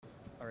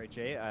right,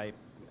 Jay.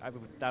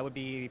 That would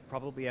be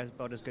probably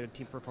about as good a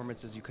team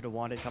performance as you could have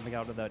wanted coming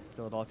out of that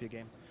Philadelphia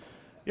game.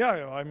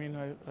 Yeah, I mean,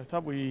 I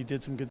thought we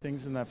did some good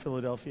things in that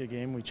Philadelphia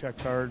game. We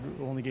checked hard.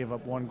 We only gave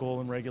up 1 goal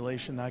in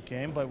regulation that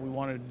game, but we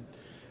wanted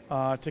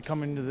to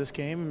come into this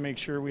game and make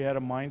sure we had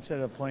a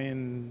mindset of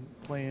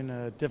playing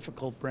a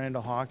difficult brand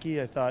of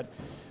hockey. I thought,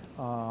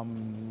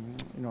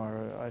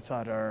 I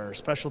thought our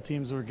special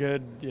teams were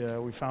good.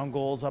 We found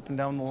goals up and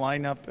down the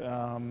lineup.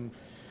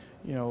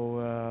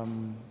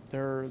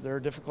 They're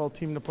a difficult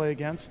team to play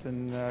against,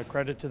 and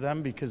credit to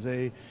them because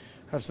they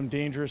have some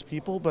dangerous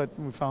people, but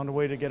we found a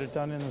way to get it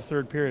done in the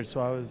third period, so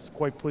I was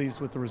quite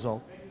pleased with the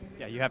result.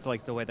 Yeah, you have to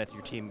like the way that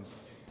your team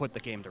put the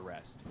game to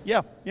rest.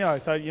 Yeah, I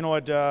thought,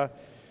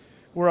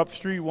 we're up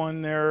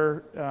 3-1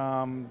 there.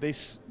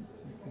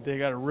 They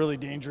got a really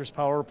dangerous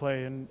power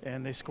play,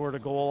 and they scored a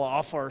goal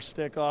off our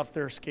stick, off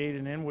their skate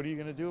and in. What are you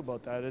going to do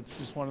about that? It's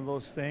just one of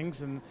those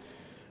things, and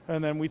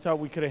then we thought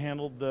we could have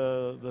handled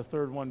the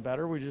third one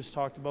better. We just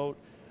talked about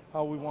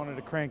how we wanted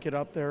to crank it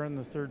up there in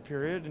the third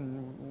period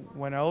and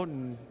went out,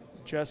 and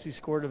Jesse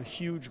scored a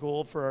huge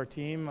goal for our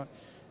team.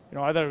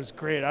 I thought it was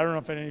great. I don't know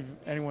if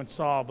anyone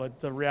saw,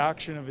 but the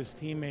reaction of his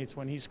teammates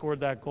when he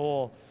scored that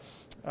goal,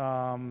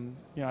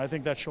 I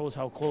think that shows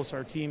how close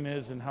our team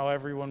is and how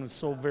everyone was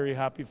so very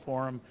happy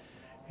for him,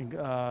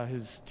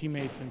 his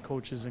teammates and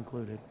coaches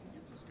included.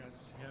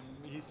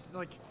 He's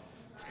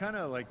kind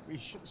of like he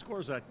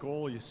scores that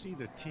goal. You see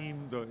the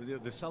team,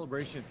 the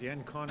celebration at the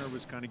end. Connor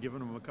was kind of giving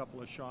him a couple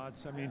of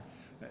shots. I mean,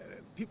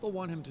 people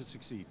want him to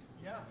succeed.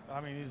 Yeah, I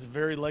mean, he's a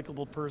very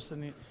likable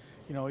person.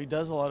 He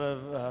does a lot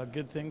of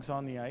good things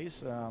on the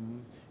ice.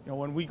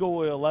 When we go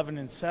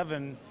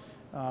 11-7,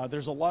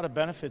 there's a lot of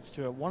benefits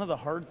to it. One of the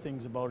hard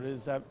things about it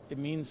is that it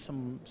means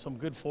some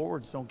good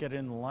forwards don't get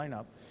in the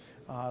lineup.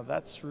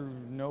 That's through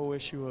no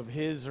issue of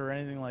his or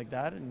anything like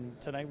that.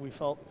 And tonight we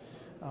felt,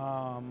 we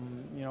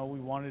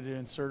wanted to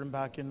insert him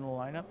back in the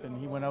lineup, and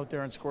he went out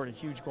there and scored a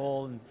huge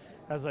goal. And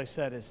as I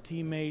said, his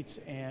teammates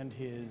and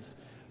his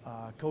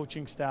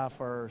coaching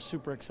staff are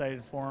super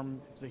excited for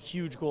him. It was a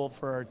huge goal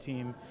for our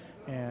team,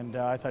 and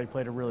I thought he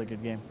played a really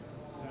good game.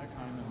 Zach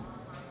Hyman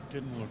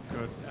didn't look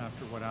good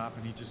after what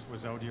happened. He just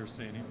was out here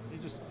saying he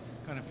just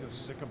kind of feels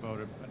sick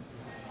about it. But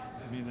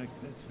I mean,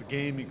 it's the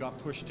game. He got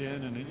pushed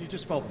in, and he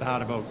just felt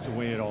bad about the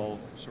way it all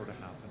sort of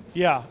happened.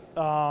 Yeah,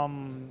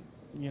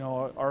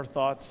 our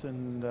thoughts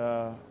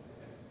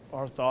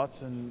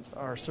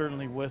are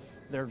certainly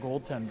with their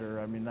goaltender.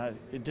 I mean, that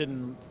it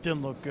didn't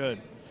look good.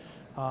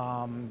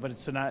 But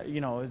it's the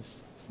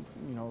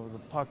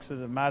pucks of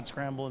the mad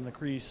scramble in the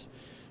crease.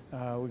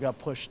 We got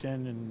pushed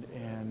in,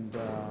 and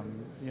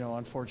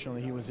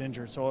unfortunately he was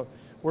injured. So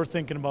we're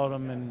thinking about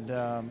him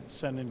and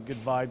sending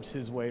good vibes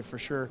his way for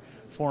sure.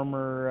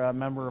 Former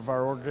member of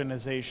our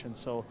organization,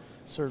 so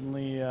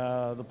certainly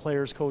the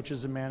players,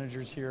 coaches, and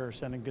managers here are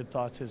sending good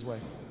thoughts his way.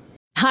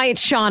 Hi,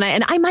 it's Shauna,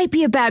 and I might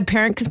be a bad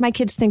parent because my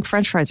kids think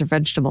French fries are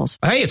vegetables.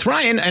 Hey, it's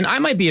Ryan, and I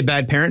might be a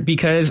bad parent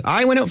because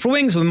I went out for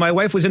wings when my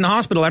wife was in the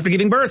hospital after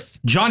giving birth.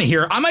 Johnny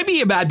here. I might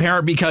be a bad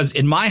parent because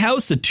in my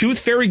house, the tooth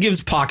fairy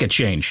gives pocket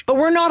change. But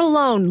we're not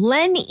alone.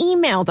 Len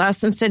emailed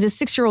us and said his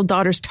 6-year-old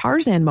daughter's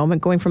Tarzan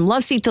moment going from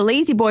love seat to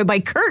lazy boy by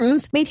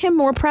curtains made him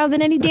more proud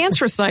than any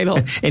dance recital.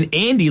 And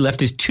Andy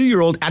left his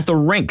 2-year-old at the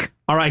rink.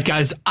 All right,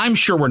 guys, I'm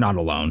sure we're not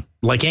alone.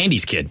 Like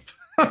Andy's kid.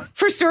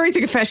 For stories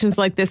and confessions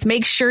like this,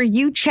 make sure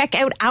you check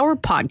out our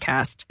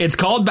podcast. It's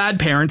called Bad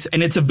Parents,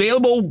 and it's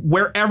available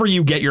wherever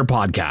you get your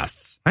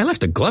podcasts. I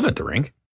left a glove at the rink.